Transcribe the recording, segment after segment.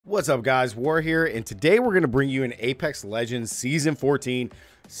What's up, guys? War here, and today we're going to bring you an Apex Legends Season 14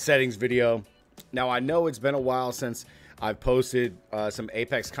 settings video. Now, I know it's been a while since I've posted some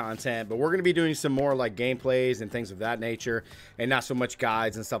Apex content, but we're going to be doing some more like gameplays and things of that nature, and not so much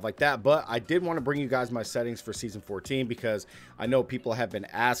guides and stuff like that. But I did want to bring you guys my settings for Season 14 because I know people have been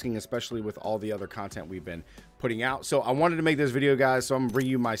asking, especially with all the other content we've been putting out. So I wanted to make this video, guys, so I'm going to bring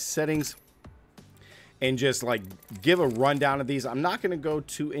you my settings and just like give a rundown of these. I'm not going to go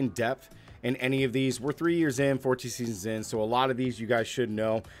too in depth in any of these. We're 3 years in, 14 seasons in, so a lot of these you guys should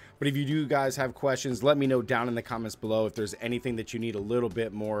know. But if you do guys have questions, let me know down in the comments below if there's anything that you need a little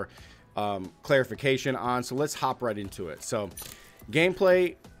bit more clarification on. So let's hop right into it. So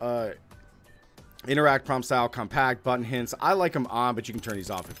gameplay, interact, prompt style, compact, button hints. I like them on, but you can turn these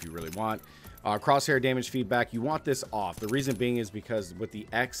off if you really want. Crosshair damage feedback, you want this off. The reason being is because with the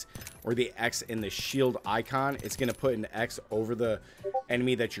X or the X in the shield icon, it's going to put an X over the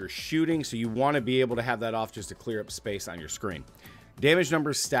enemy that you're shooting. So you want to be able to have that off just to clear up space on your screen. Damage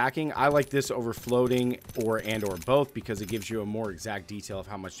numbers stacking, I like this over floating or both because it gives you a more exact detail of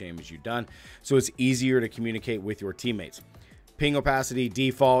how much damage you've done. So it's easier to communicate with your teammates. Ping opacity,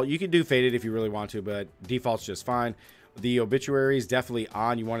 default. You can do faded if you really want to, but default's just fine. The obituary is definitely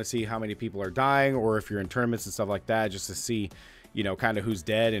on. You want to see how many people are dying, or if you're in tournaments and stuff like that, just to see, you know, kind of who's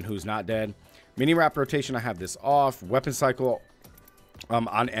dead and who's not dead. Mini wrap rotation, I have this off. Weapon cycle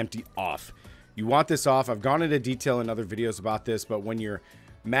on empty, off. You want this off. I've gone into detail in other videos about this, but when your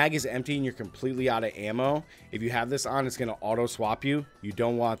mag is empty and you're completely out of ammo, if you have this on, it's going to auto swap you. You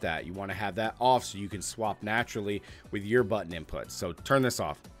don't want that. You want to have that off so you can swap naturally with your button inputs. So turn this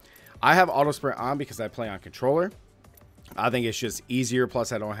off. I have auto sprint on because I play on controller. I think it's just easier.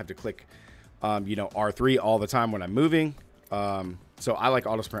 Plus, I don't have to click, you know, R3 all the time when I'm moving. So I like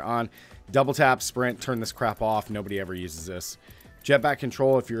auto sprint on. Double tap, sprint, turn this crap off. Nobody ever uses this. Jetpack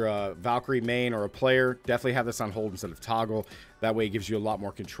control, if you're a Valkyrie main or a player, definitely have this on hold instead of toggle. That way it gives you a lot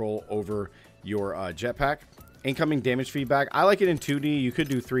more control over your jetpack. Incoming damage feedback, I like it in 2D. You could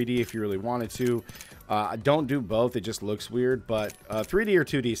do 3D if you really wanted to. Don't do both. It just looks weird. But 3D or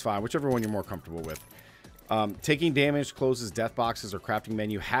 2D is fine, whichever one you're more comfortable with. Taking damage closes death boxes or crafting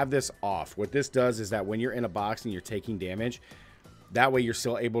menu. Have this off. What this does is that when you're in a box and you're taking damage, that way you're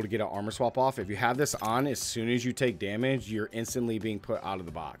still able to get an armor swap off. If you have this on, as soon as you take damage, you're instantly being put out of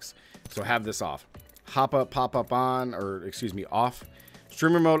the box. So have this off. Hop up, pop up on, or excuse me, off.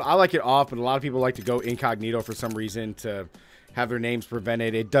 Streamer mode, I like it off, but a lot of people like to go incognito for some reason to have their names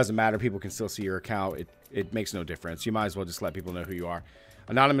prevented. It doesn't matter. People can still see your account. It makes no difference. You might as well just let people know who you are.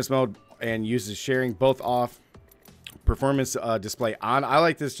 Anonymous mode and uses sharing, both off. Performance display on. I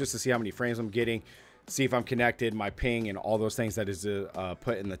like this just to see how many frames I'm getting, see if I'm connected, my ping, and all those things that is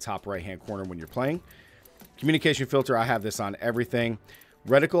put in the top right hand corner when you're playing. Communication filter, I have this on everything.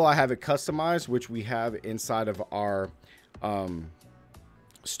 Reticle, I have it customized, which we have inside of our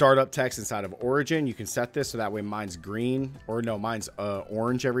startup text inside of Origin. You can set this so that way mine's green, or no, mine's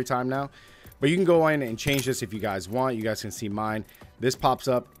orange every time now. But you can go in and change this if you guys want. You guys can see mine. This pops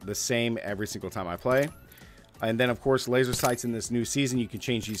up the same every single time I play. And then, of course, laser sights in this new season, you can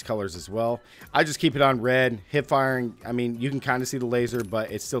change these colors as well. I just keep it on red. Hip firing, I mean, you can kind of see the laser, but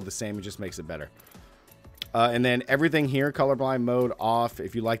it's still the same. It just makes it better. And then everything here, colorblind mode off.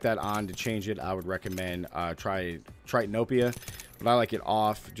 If you like that on, to change it, I would recommend try Tritonopia. But I like it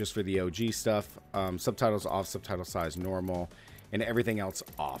off just for the OG stuff. Subtitles off, subtitle size normal, and everything else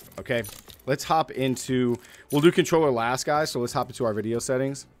off. Okay, let's hop into, we'll do controller last, guys. So let's hop into our video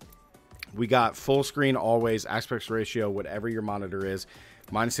settings. We got full screen always, aspect ratio, whatever your monitor is.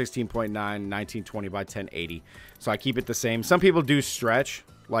 Mine is 16.9, 1920 by 1080. So I keep it the same. Some people do stretch,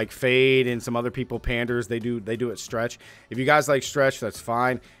 like Fade, and some other people, Panders, they do it stretch. If you guys like stretch, that's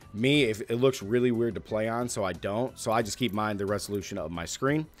fine. Me, if it looks really weird to play on, so I don't. So I just keep mine the resolution of my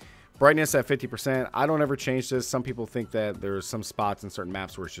screen. Brightness at 50%. I don't ever change this. Some people think that there's some spots in certain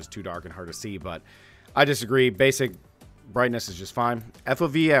maps where it's just too dark and hard to see, but I disagree. Basic brightness is just fine.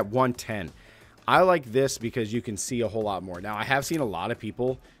 FOV at 110. I like this because you can see a whole lot more. Now, I have seen a lot of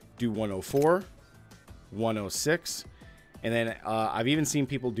people do 104, 106, and then I've even seen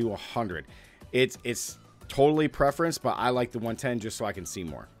people do 100. It's totally preference, but I like the 110 just so I can see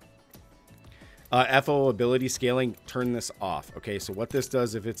more. FO ability scaling, turn this off. Okay, so what this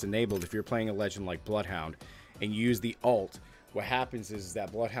does, if it's enabled, if you're playing a legend like Bloodhound and you use the ult, what happens is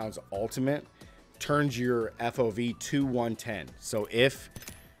that Bloodhound's ultimate turns your FOV to 110. So if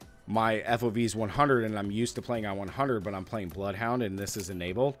my FOV is 100 and I'm used to playing on 100, but I'm playing Bloodhound and this is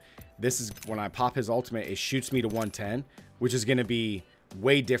enabled, this is when I pop his ultimate, it shoots me to 110, which is going to be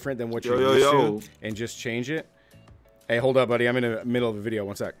way different than what you're used to, and just change it. Hey, hold up, buddy. I'm in the middle of a video.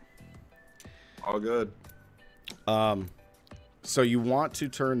 One sec. All good. So you want to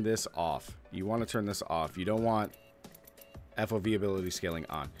turn this off. You want to turn this off. You don't want FOV ability scaling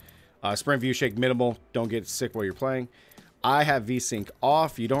on. Sprint view shake minimal. Don't get sick while you're playing. I have VSync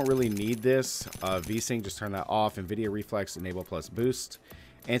off. You don't really need this. VSync, just turn that off. NVIDIA Reflex, enable plus boost.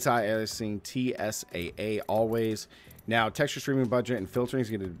 Anti-aliasing TSAA always. Now, texture streaming budget and filtering is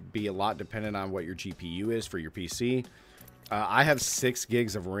going to be a lot dependent on what your GPU is for your PC. I have 6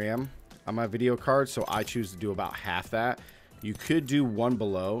 gigs of RAM on my video card, so I choose to do about half that. You could do one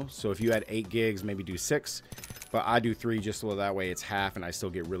below, so if you had 8 gigs, maybe do 6, but I do 3 just so that way it's half and I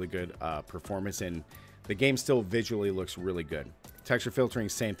still get really good performance, and the game still visually looks really good. Texture filtering,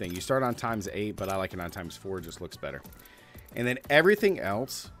 same thing. You start on ×8, but I like it on ×4, it just looks better. And then everything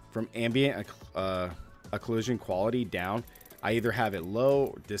else from ambient occlusion quality down, I either have it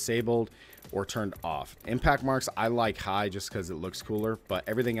low, disabled, or turned off. Impact marks, I like high just because it looks cooler, but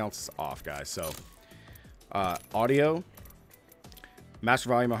everything else is off, guys. So audio, master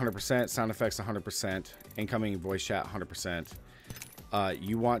volume 100%, sound effects 100%, incoming voice chat 100%.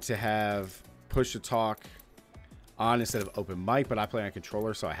 You want to have push to talk on instead of open mic, but I play on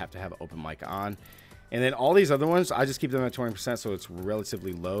controller, so I have to have open mic on. And then all these other ones, I just keep them at 20%, so it's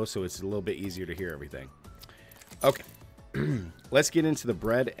relatively low, so it's a little bit easier to hear everything. Okay, let's get into the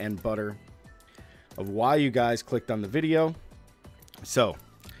bread and butter of why you guys clicked on the video. So,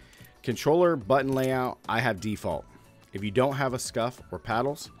 controller button layout, I have default. If you don't have a scuff or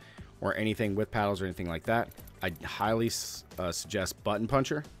paddles, or anything with paddles or anything like that, I highly suggest button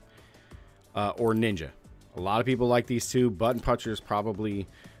puncher or ninja. A lot of people like these two. Button puncher is probably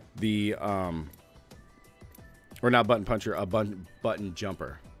the or not button puncher, a button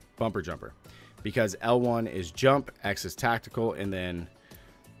jumper, bumper jumper, because L1 is jump, X is tactical, and then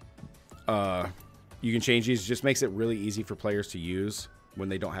you can change these. It just makes it really easy for players to use when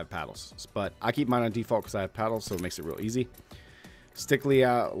they don't have paddles. But I keep mine on default because I have paddles, so it makes it real easy. Stick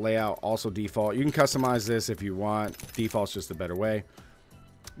layout also default. You can customize this if you want. Default's just a better way.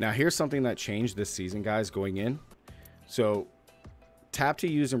 Now here's something that changed this season, guys, going in. So tap to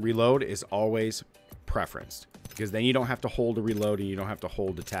use and reload is always preferenced, because then you don't have to hold a reload and you don't have to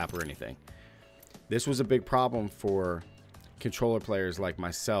hold the tap or anything. This was a big problem for controller players like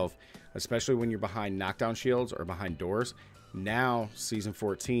myself, especially when you're behind knockdown shields or behind doors. Now, season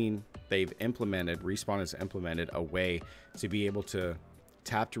 14, they've implemented, Respawn has implemented a way to be able to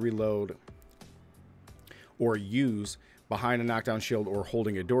tap to reload or use behind a knockdown shield or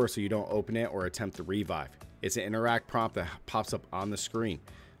holding a door so you don't open it or attempt to revive. It's an interact prompt that pops up on the screen.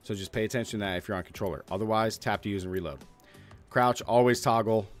 So just pay attention to that if you're on controller. Otherwise, tap to use and reload. Crouch, always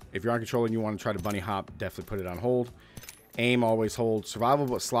toggle. If you're on controller and you want to try to bunny hop, definitely put it on hold. Aim, always hold. Survival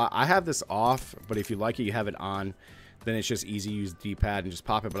but slot, I have this off, but if you like it, you have it on. Then it's just easy. Use the D-pad and just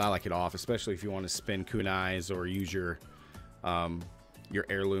pop it, but I like it off, especially if you want to spin kunais or use your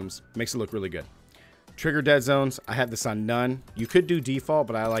heirlooms. Makes it look really good. Trigger dead zones, I have this on none. You could do default,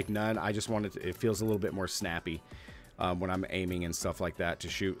 but I like none. I just want it feels a little bit more snappy when I'm aiming and stuff like that to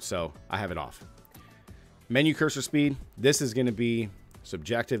shoot, so I have it off. Menu cursor speed, this is going to be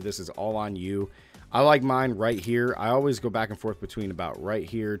subjective. This is all on you. I like mine right here. I always go back and forth between about right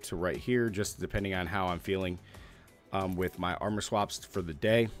here to right here, just depending on how I'm feeling with my armor swaps for the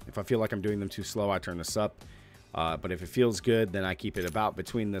day. If I feel like I'm doing them too slow, I turn this up. But if it feels good, then I keep it about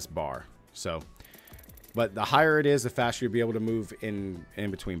between this bar. So, but the higher it is, the faster you'll be able to move in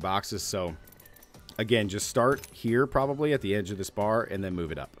between boxes. So again, just start here probably at the edge of this bar and then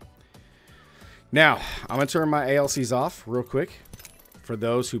move it up. Now, I'm going to turn my ALCs off real quick. For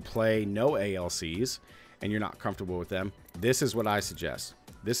those who play no ALCs and you're not comfortable with them, this is what I suggest.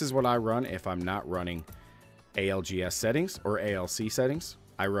 This is what I run if I'm not running ALGS settings or ALC settings.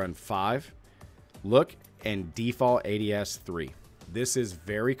 I run 5, look, and default ADS 3. This is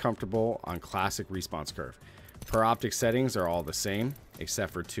very comfortable on classic response curve. Per optic settings are all the same,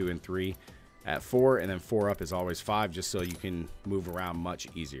 except for 2 and 3 at 4, and then 4 up is always 5, just so you can move around much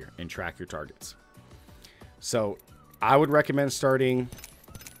easier and track your targets. So I would recommend starting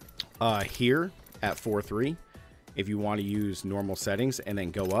here at 4.3 if you want to use normal settings, and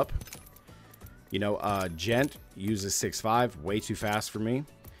then go up. You know, Gent uses 6.5, way too fast for me.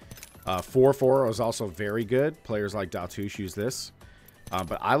 4.4 is also very good. Players like Daltouche use this.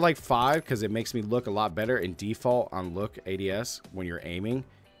 But I like 5 because it makes me look a lot better in default on look ADS when you're aiming.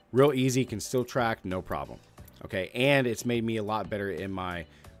 Real easy, can still track, no problem. Okay, and it's made me a lot better in my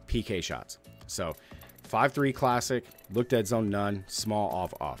PK shots. So 5.3 classic, look dead zone none, small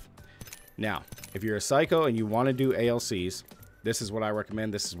off off. Now, if you're a psycho and you want to do ALCs, this is what I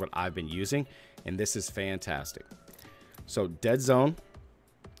recommend. This is what I've been using, and this is fantastic. So dead zone,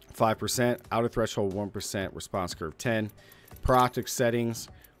 5%, outer threshold, 1%, response curve, 10, per optic settings,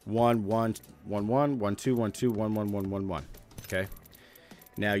 1, 1, 1, 1, 1, 2, 1, 2, 1, 1, 1, 1, 1. Okay.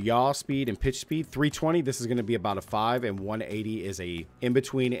 Now yaw speed and pitch speed, 320, this is going to be about a 5, and 180 is a in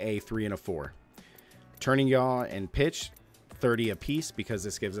between a 3 and a 4. Turning yaw and pitch, 30 a piece, because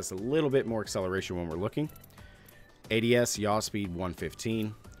this gives us a little bit more acceleration when we're looking. ADS yaw speed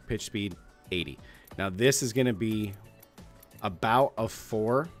 115, pitch speed 80. Now this is going to be about a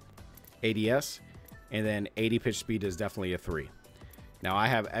 4 ADS, and then 80 pitch speed is definitely a 3. Now I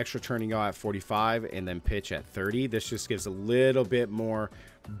have extra turning yaw at 45 and then pitch at 30. This just gives a little bit more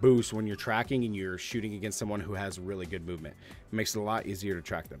boost when you're tracking and you're shooting against someone who has really good movement. It makes it a lot easier to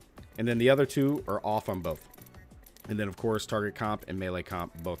track them. And then the other two are off on both. And then of course target comp and melee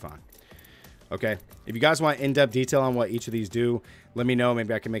comp both on. Okay, if you guys want in-depth detail on what each of these do, let me know.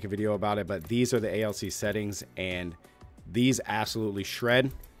 Maybe I can make a video about it. But these are the ALC settings, and these absolutely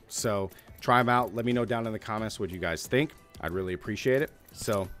shred. So try them out. Let me know down in the comments what you guys think. I'd really appreciate it.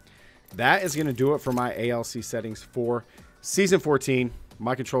 So that is going to do it for my ALC settings for Season 14.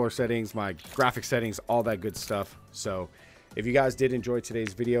 My controller settings, my graphic settings, all that good stuff. So if you guys did enjoy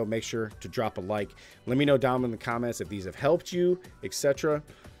today's video, make sure to drop a like. Let me know down in the comments if these have helped you, etc.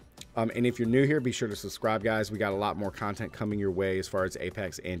 And if you're new here, be sure to subscribe, guys. We got a lot more content coming your way as far as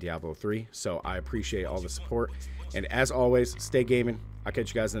Apex and Diablo 3. So I appreciate all the support. And as always, stay gaming. I'll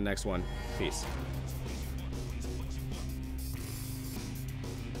catch you guys in the next one. Peace.